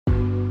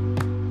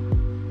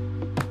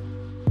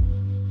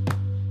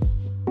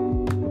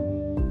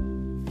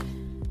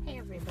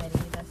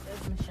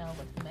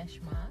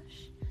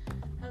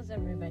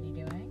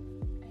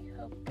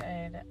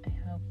good. I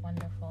hope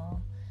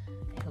wonderful.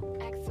 I hope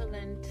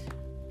excellent.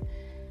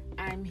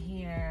 I'm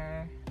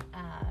here.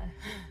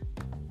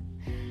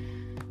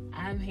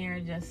 I'm here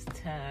just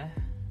to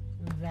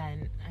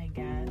vent, I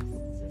guess.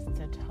 Just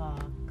to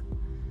talk.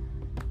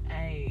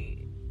 I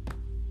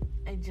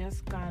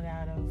just got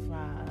out of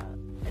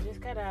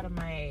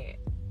my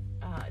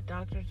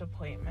doctor's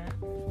appointment,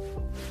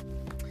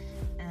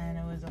 and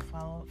it was a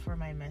follow-up for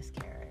my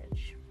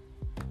miscarriage,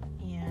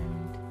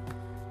 and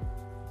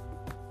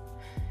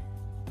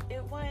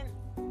it went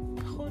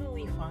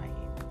totally fine.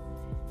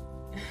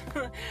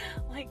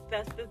 Like,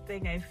 that's the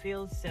thing, I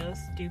feel so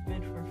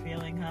stupid for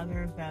feeling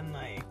other than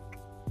like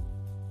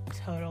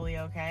totally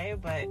okay,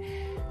 but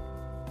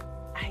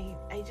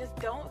I just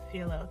don't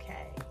feel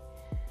okay.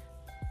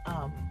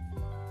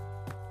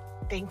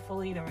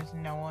 Thankfully there was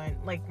no one,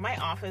 like, my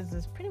office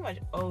is pretty much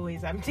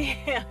always empty.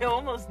 I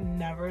almost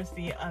never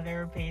see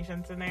other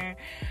patients in there,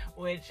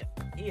 which,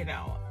 you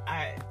know,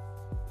 I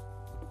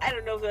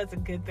don't know if that's a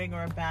good thing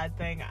or a bad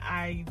thing.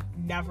 I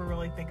never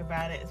really think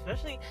about it,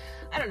 especially,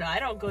 I don't know, I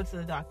don't go to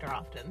the doctor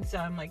often, so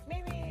I'm like,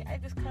 maybe I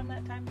just come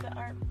at times that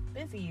aren't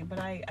busy, but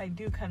I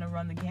do kind of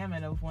run the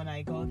gamut of when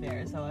I go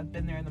there. So I've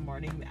been there in the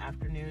morning, the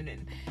afternoon,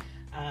 and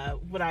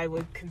what I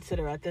would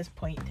consider at this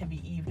point to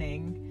be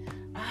evening,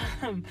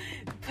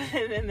 but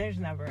then there's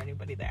never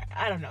anybody there.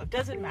 I don't know,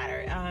 doesn't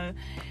matter.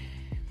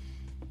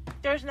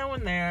 There's no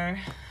one there.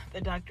 The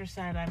doctor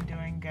said I'm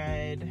doing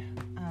good.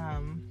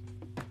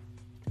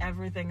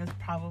 Everything is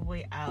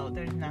probably out.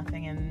 There's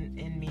nothing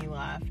in me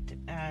left,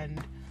 and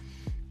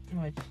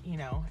which, you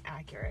know,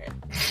 accurate.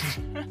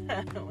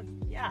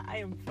 Yeah, I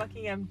am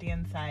fucking empty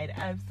inside,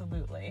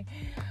 absolutely.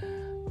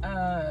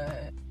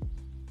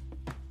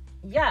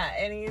 Yeah,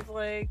 and he's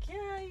like,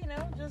 yeah, you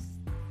know, just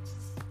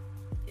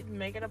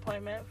make an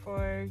appointment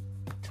for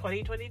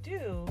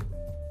 2022,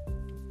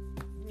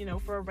 you know,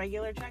 for a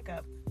regular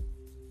checkup.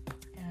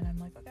 And I'm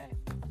like, okay.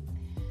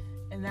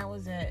 And that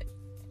was it.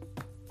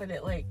 But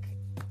it, like,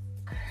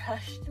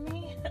 crushed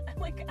me.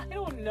 Like, I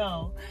don't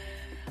know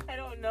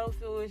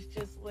if it was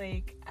just,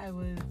 like, I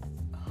was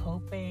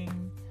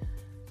hoping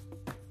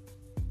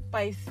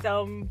by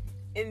some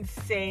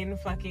insane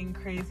fucking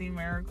crazy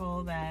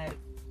miracle that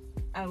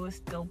I was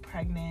still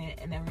pregnant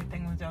and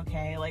everything was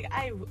okay. Like,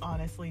 I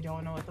honestly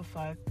don't know what the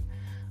fuck.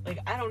 Like,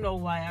 I don't know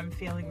why I'm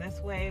feeling this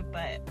way,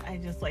 but I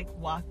just, like,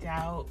 walked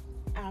out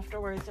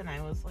afterwards and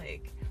I was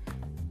like,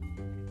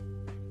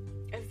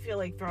 I feel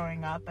like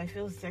throwing up. I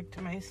feel sick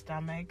to my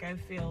stomach. I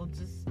feel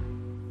just,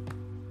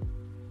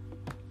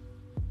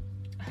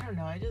 I don't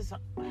know. I just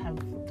have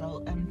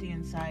felt empty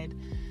inside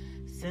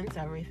since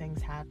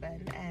everything's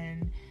happened.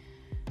 And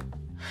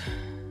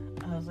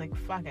I was like,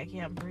 fuck, I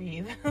can't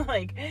breathe.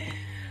 Like,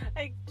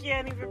 I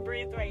can't even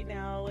breathe right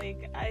now.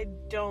 Like, I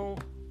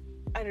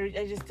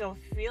just don't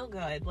feel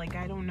good. Like,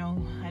 I don't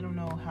know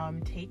how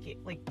I'm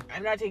taking, like,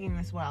 I'm not taking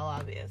this well,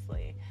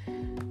 obviously.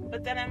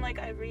 But then I'm like,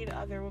 I read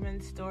other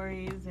women's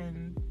stories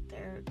and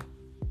they're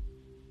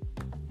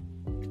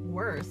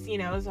worse, you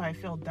know, so I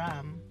feel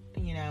dumb.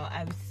 You know,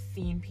 I've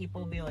seen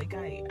people be like,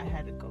 I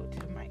had to go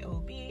to my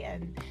OB,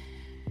 and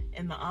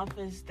in the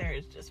office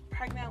there's just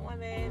pregnant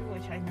women,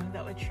 which I know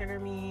that would trigger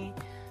me.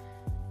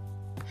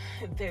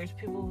 There's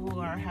people who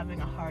are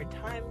having a hard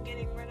time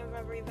getting rid of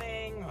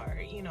everything, or,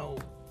 you know,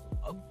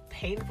 a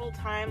painful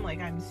time.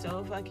 Like, I'm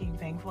so fucking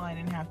thankful I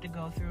didn't have to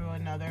go through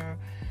another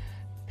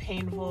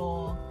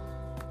painful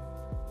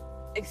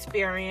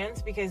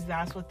experience, because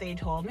that's what they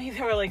told me.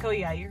 They were like, oh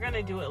yeah, you're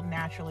gonna do it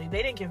naturally.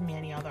 They didn't give me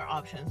any other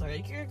options. They're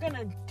like, you're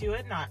gonna do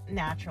it not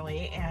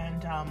naturally,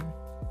 and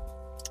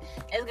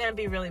it's gonna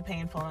be really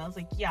painful. And I was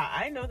like, yeah,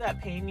 I know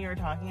that pain you're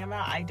talking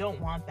about. I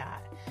don't want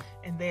that.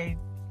 And they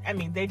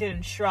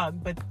didn't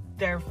shrug, but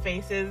their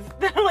faces,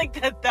 like,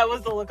 that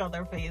was the look on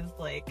their face.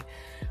 Like,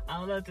 I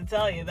don't know what to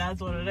tell you,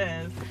 that's what it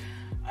is.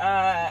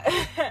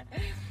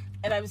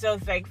 And I'm so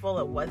thankful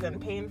it wasn't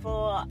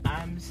painful.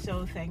 I'm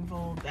so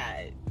thankful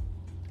that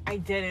I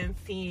didn't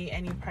see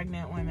any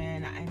pregnant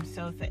women. I'm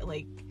so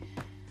like,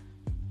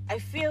 I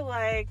feel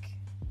like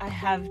I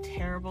have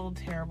terrible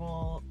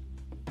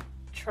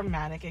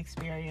traumatic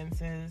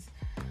experiences,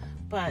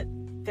 but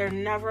they're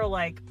never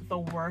like the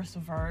worst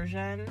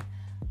version,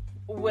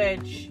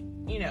 which,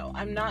 you know,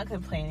 I'm not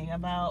complaining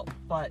about,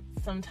 but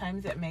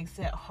sometimes it makes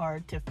it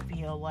hard to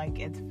feel like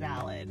it's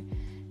valid.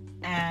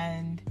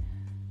 And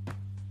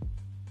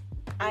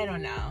I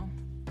don't know.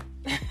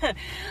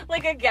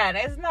 Like, again,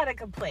 it's not a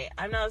complaint.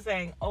 I'm not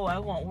saying, oh, I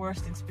want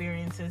worst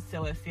experiences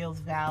so it feels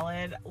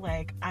valid.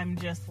 Like, I'm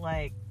just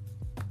like,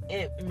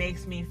 it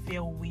makes me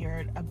feel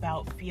weird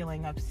about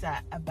feeling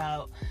upset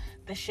about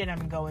the shit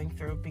I'm going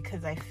through,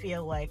 because I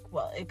feel like,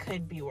 well, it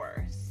could be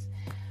worse.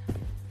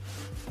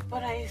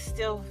 But I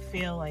still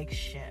feel like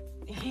shit,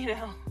 you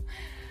know?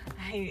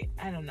 I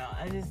don't know.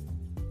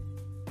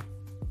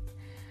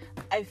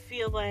 I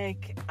feel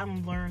like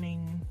I'm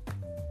learning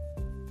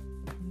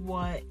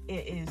what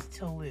it is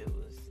to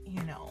lose,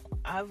 you know.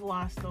 I've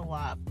lost a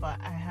lot, but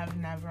I have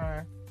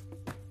never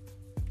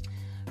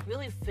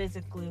really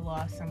physically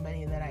lost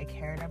somebody that I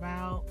cared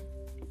about.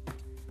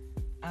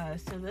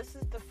 So this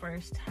is the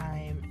first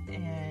time,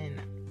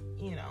 and,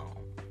 you know,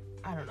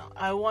 I don't know.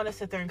 I want to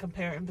sit there and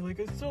compare it and be like,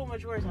 it's so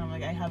much worse. And I'm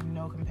like, I have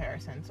no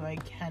comparison, so I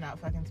cannot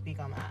fucking speak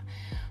on that.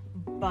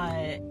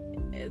 But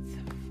it's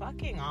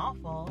fucking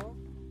awful.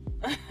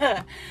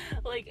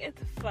 Like,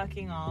 it's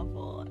fucking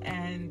awful.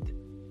 And,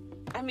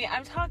 I mean,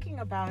 I'm talking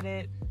about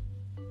it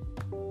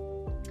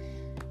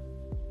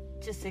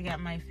just to get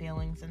my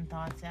feelings and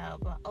thoughts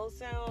out, but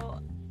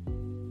also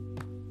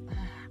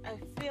I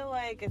feel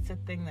like it's a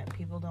thing that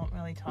people don't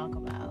really talk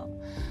about.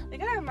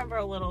 Like, I remember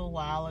a little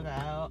while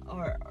ago,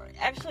 or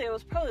actually it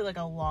was probably like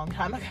a long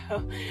time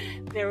ago,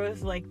 there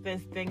was like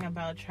this thing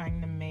about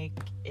trying to make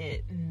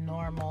it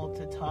normal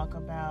to talk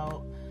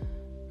about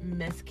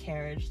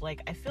miscarriage.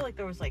 Like, I feel like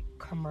there was like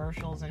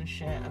commercials and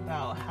shit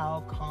about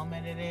how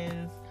common it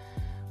is.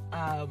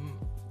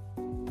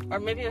 Or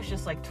maybe it was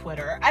just like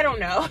Twitter. I don't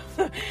know.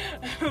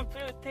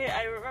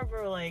 I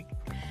remember like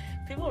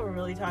people were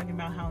really talking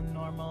about how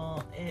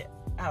normal it,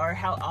 or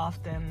how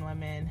often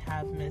women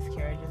have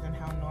miscarriages and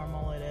how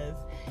normal it is.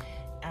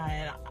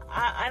 And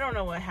I don't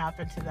know what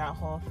happened to that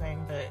whole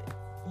thing, but,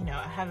 you know,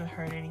 I haven't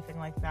heard anything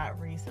like that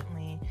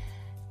recently.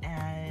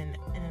 And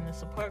in the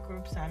support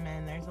groups I'm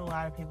in, there's a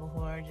lot of people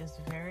who are just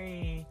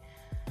very,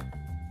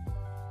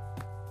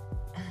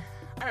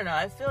 I don't know,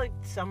 I feel like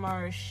some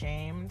are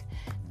ashamed.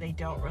 They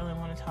don't really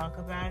want to talk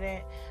about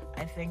it.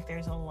 I think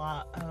there's a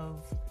lot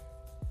of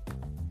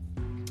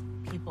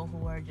people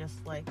who are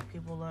just like,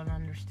 people don't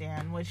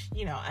understand, which,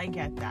 you know, I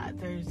get that.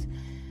 There's,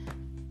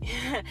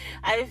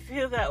 I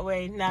feel that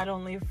way not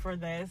only for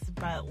this,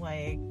 but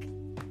like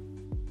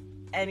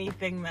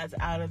anything that's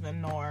out of the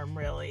norm,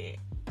 really.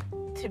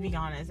 To be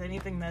honest,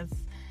 anything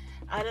that's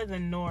out of the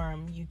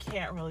norm, you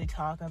can't really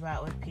talk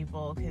about with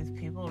people, because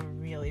people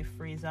really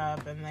freeze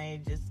up and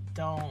they just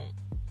don't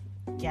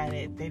get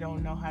it. They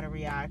don't know how to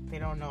react. They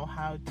don't know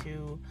how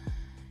to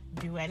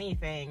do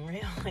anything,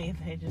 really.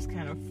 They just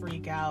kind of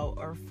freak out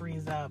or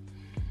freeze up.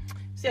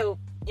 So,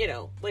 you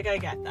know, like, I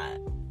get that.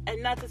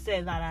 And not to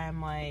say that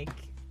I'm like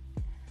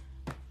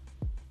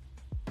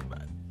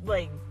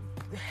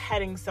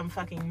heading some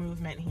fucking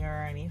movement here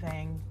or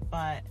anything,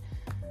 but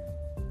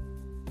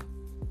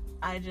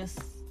I just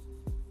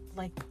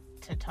like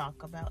to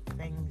talk about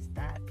things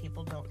that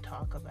people don't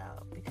talk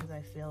about, because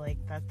I feel like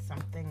that's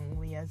something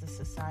we as a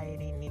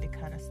society need to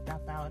kind of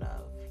step out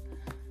of.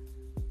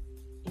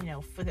 You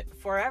know,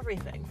 for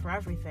everything.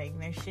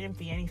 There shouldn't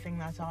be anything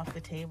that's off the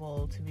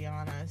table, to be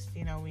honest.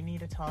 You know, we need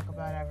to talk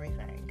about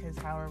everything, because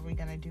how are we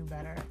going to do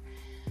better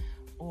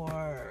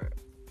or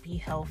be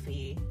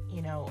healthy,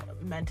 you know,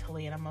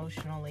 mentally and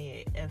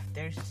emotionally, if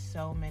there's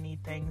so many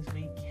things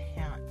we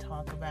can't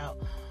talk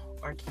about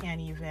or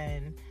can't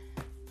even,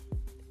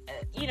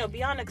 you know,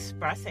 beyond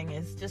expressing.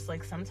 Is just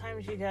like,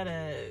 sometimes you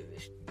gotta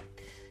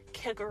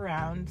kick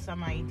around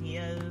some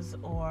ideas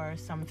or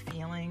some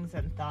feelings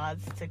and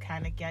thoughts to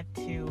kind of get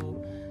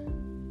to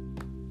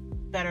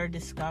better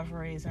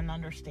discoveries and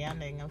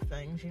understanding of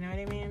things, you know what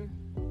I mean?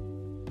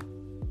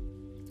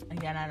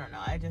 Again, I don't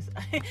know,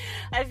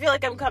 I feel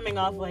like I'm coming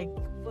off like,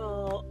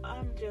 well,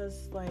 I'm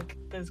just like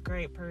this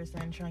great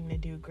person trying to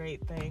do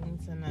great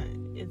things, and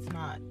it's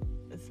not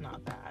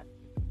that.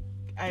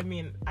 I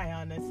mean, I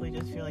honestly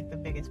just feel like the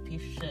biggest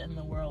piece of shit in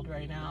the world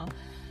right now.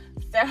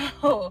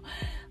 So,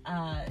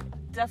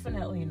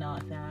 definitely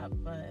not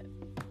that, but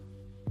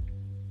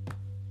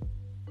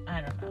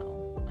I don't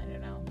know.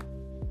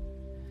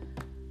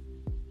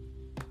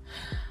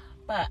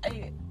 But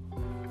I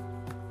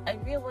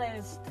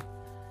realized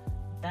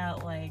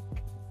that, like,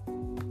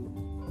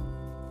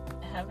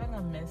 having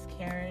a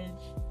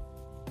miscarriage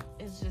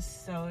is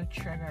just so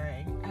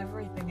triggering.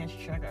 Everything is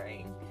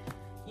triggering.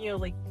 You know,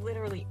 like,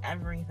 literally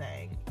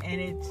everything. And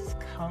it just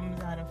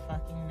comes out of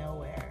fucking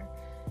nowhere.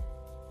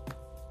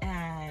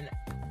 And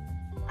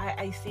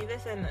I see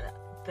this in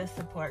the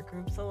support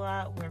groups a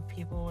lot, where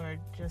people are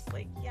just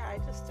like, yeah, I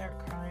just start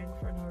crying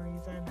for no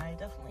reason. I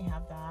definitely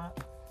have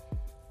that.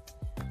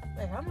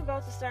 Like, I'm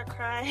about to start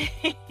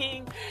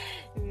crying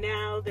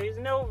now. There's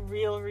no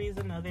real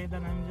reason other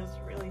than I'm just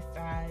really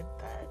sad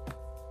that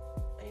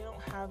I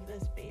don't have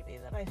this baby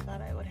that I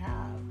thought I would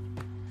have.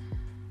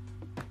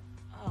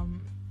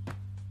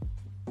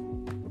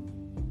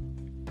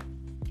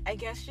 I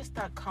guess just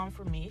that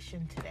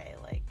confirmation today,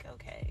 like,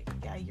 okay,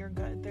 yeah, you're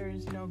good,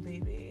 there's no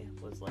baby,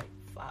 was like,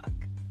 fuck.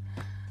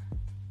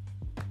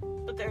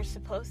 But there's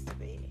supposed to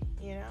be,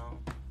 you know?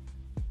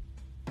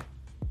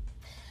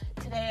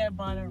 Today I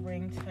bought a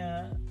ring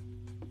to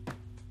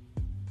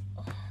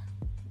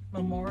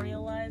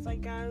memorialize, I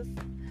guess,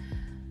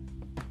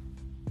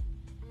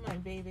 my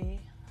baby.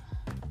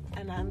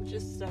 And I'm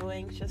just so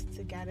anxious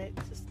to get it,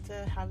 just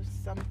to have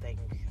something,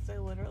 because I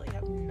literally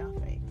have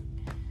nothing.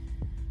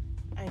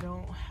 I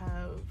don't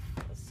have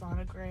a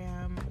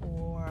sonogram,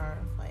 or,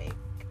 like,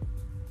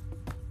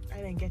 I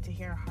didn't get to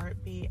hear a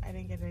heartbeat. I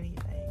didn't get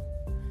anything.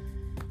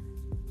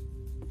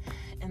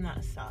 And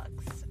that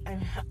sucks.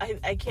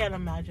 I can't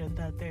imagine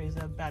that there's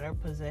a better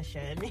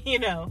position, you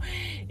know.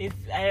 If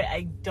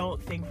I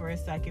don't think for a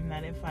second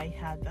that if I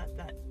had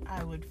that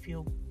I would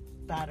feel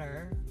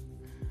better.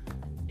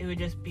 it would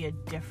just be a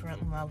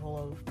different level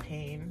of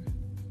pain,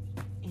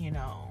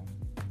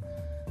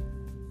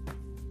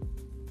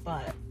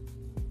 but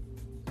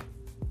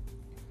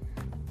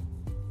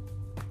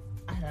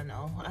I don't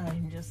know.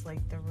 I'm just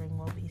like, the ring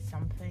will be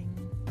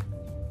something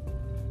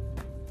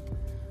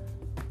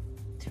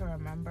to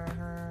remember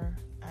her,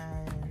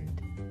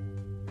 and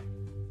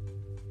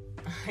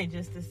I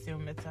just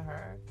assume it's a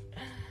her.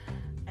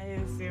 I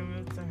assume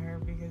it's a her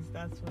because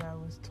that's what I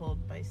was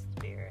told by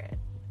Spirit,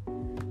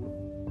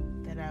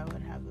 that I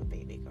would have a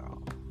baby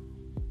girl.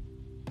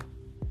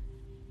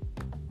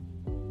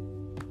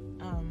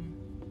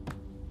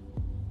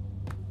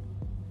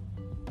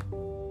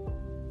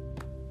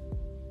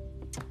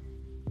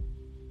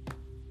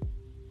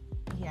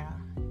 Yeah,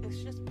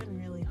 it's just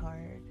been really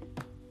hard.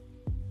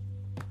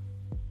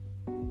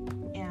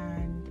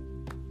 And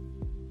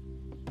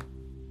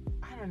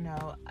I don't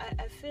know,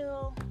 I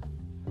feel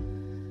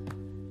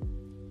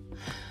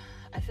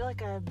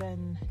like I've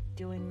been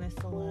doing this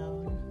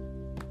alone,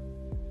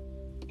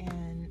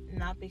 and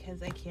not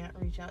because I can't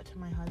reach out to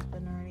my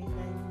husband or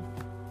anything,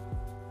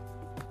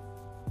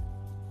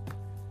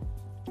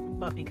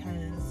 but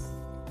because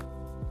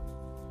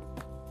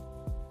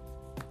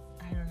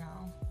I don't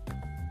know.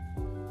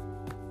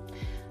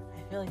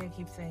 I feel like I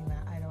keep saying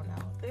that. I don't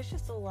know. There's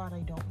just a lot I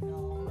don't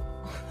know.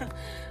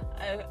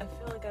 I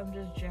feel like I'm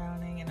just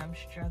drowning and I'm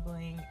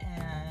struggling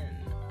and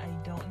I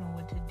don't know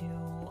what to do.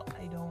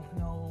 I don't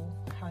know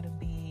how to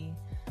be.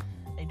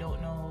 I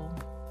don't know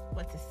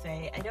what to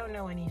say. I don't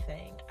know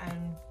anything.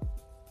 I'm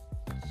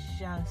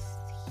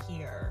just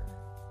here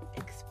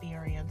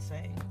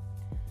experiencing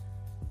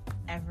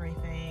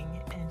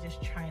everything and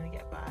just trying to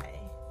get by.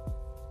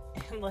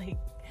 And like,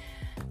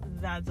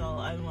 that's all.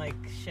 I'm like,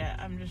 shit,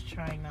 I'm just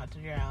trying not to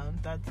drown.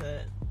 That's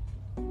it.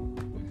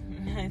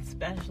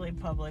 Especially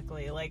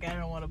publicly. Like, I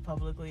don't want to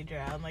publicly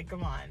drown. Like,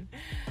 come on.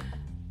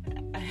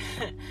 I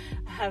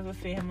have a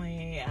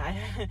family.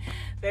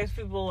 There's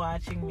people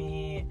watching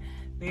me.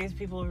 There's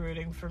people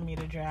rooting for me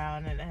to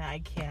drown, and I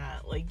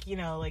can't. Like,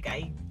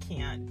 I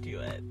can't do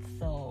it.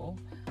 So,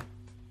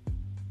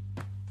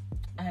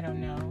 I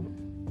don't know.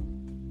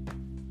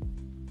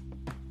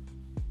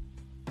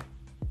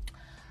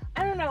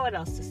 I don't know what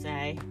else to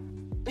say.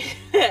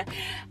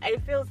 I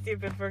feel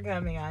stupid for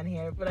coming on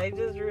here, but I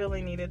just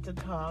really needed to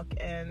talk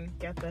and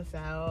get this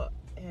out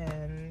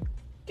and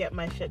get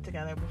my shit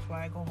together before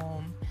I go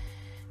home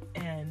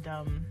and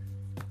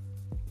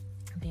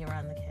be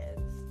around the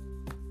kids.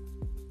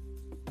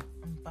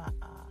 But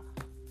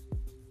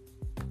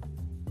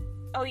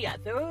oh yeah,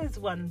 there was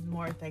one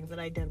more thing that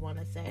I did want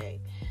to say.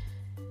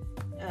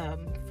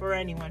 For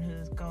anyone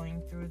who's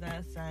going through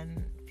this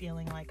and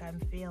feeling like I'm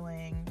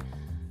feeling,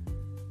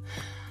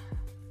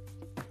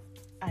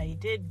 I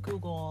did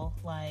Google,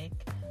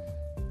 like,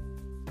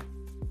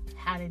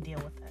 how to deal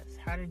with this,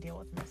 how to deal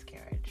with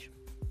miscarriage.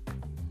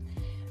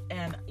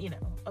 And,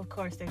 of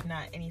course, there's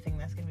not anything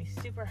that's going to be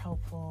super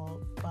helpful,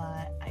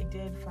 but I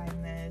did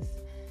find this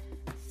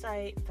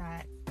site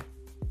that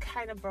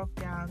kind of broke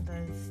down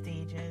the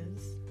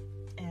stages.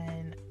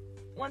 And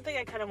one thing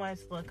I kind of wanted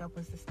to look up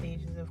was the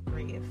stages of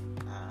grief,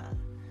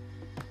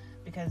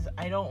 because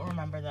I don't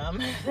remember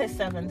them, the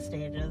 7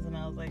 stages, and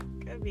I was like,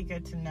 it'd be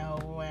good to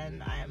know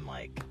when I'm,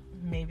 like,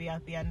 maybe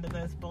at the end of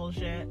this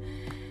bullshit,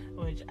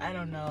 which I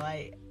don't know.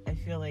 I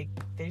feel like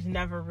there's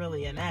never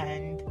really an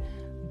end,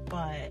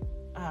 but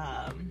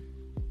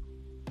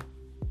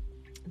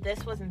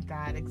this wasn't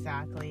that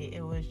exactly.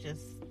 It was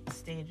just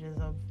stages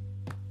of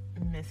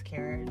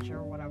miscarriage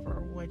or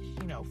whatever, which,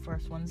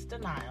 first one's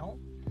denial,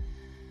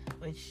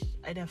 which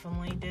I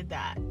definitely did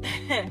that.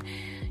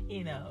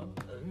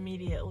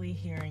 Immediately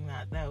hearing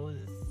that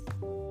was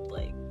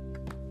like,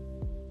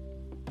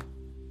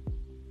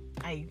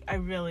 I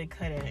really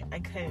couldn't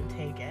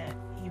take it,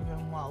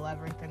 even while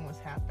everything was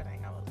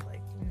happening. I was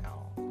like,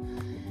 no,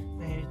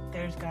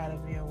 there's gotta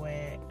be a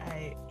way.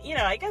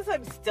 I guess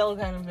I'm still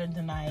kind of in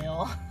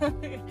denial.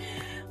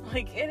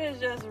 Like, it is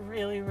just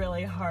really,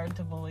 really hard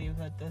to believe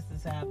that this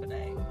is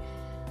happening.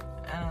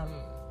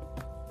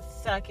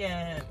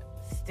 Second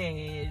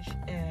stage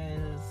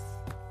is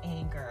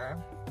anger.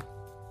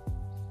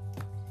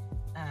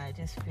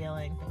 Just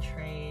feeling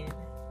betrayed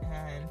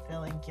and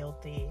feeling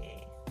guilty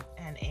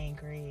and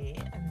angry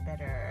and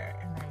bitter,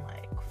 and I'm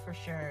like, for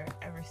sure,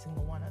 every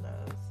single one of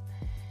those.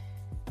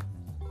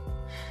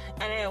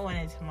 And I went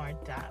into more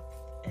depth,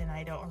 and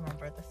I don't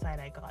remember the site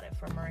I got it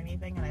from or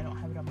anything, and I don't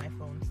have it on my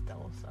phone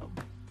still, so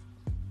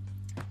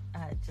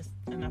just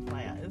an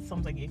FYI, it's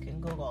something you can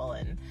Google,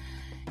 and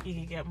you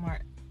can get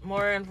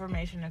more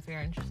information if you're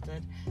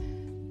interested.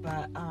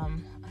 But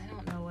I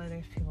don't know why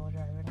there's people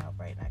driving up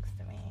right next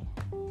to me.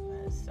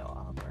 That is so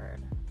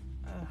awkward.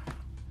 Ugh.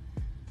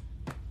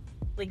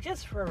 Like,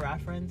 just for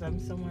reference, I'm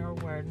somewhere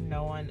where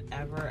no one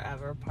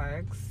ever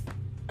parks.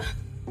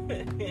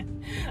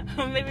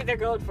 Maybe they're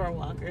going for a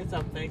walk or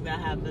something. That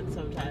happens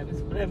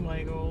sometimes. But I'm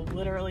like, oh,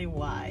 literally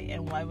why?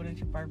 And why wouldn't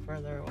you park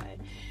further away?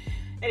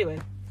 Anyway,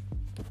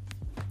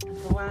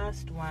 the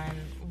last one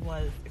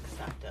was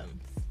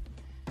acceptance.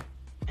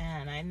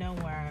 And I know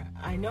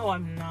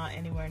I'm not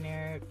anywhere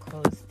near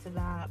close to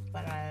that,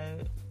 but I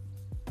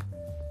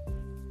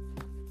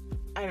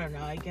don't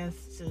know, I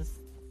guess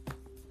just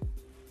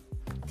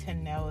to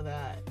know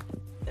that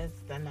it's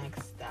the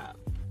next step,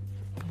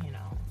 you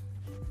know,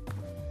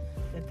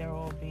 that there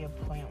will be a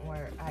point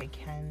where I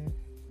can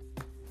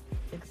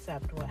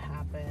accept what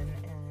happened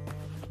and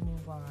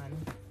move on.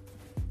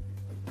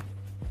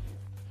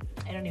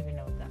 I don't even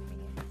know what that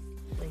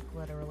means. Like,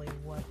 literally,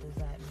 what does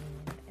that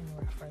mean in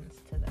reference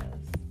to this?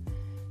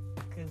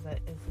 Because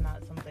it's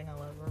not something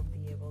I'll ever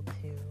be able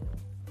to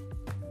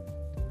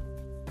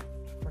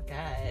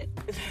forget.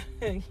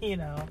 You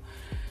know,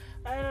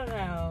 I don't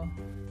know.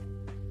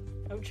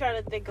 I'm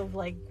trying to think of,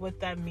 like, what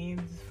that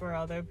means for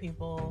other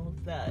people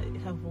that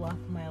have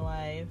left my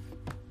life.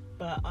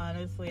 But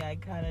honestly, I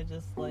kind of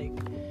just, like,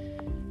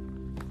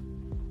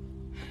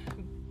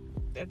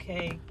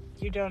 okay,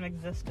 you don't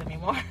exist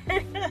anymore.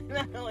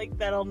 Like,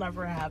 that'll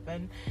never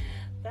happen.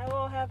 That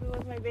won't happen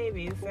with my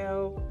baby,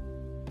 so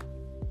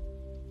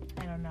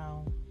I don't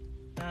know.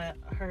 That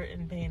hurt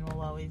and pain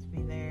will always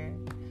be there.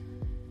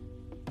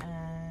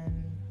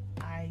 And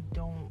I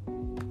don't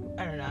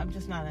know, I'm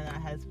just not in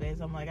that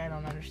headspace. I'm like, I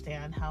don't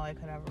understand how I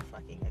could ever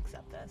fucking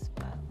accept this,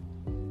 but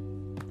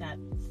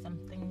that's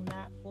something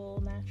that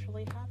will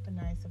naturally happen,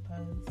 I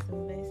suppose,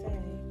 so they say.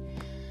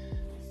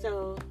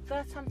 So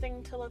that's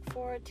something to look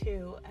forward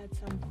to at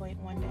some point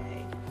one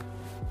day.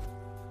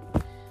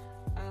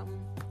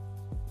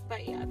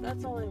 But yeah,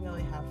 that's all I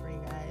really have for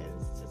you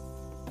guys. Just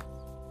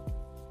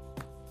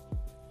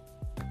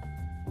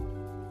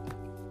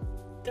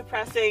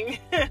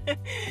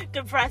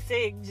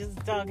depressing, just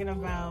talking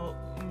about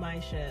my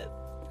shit.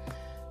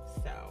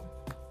 So,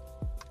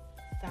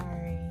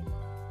 sorry.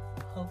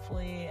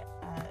 Hopefully, it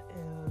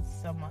was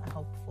somewhat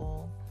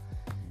helpful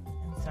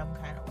in some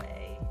kind of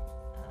way.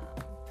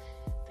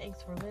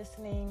 Thanks for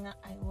listening.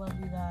 I love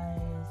you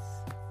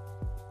guys.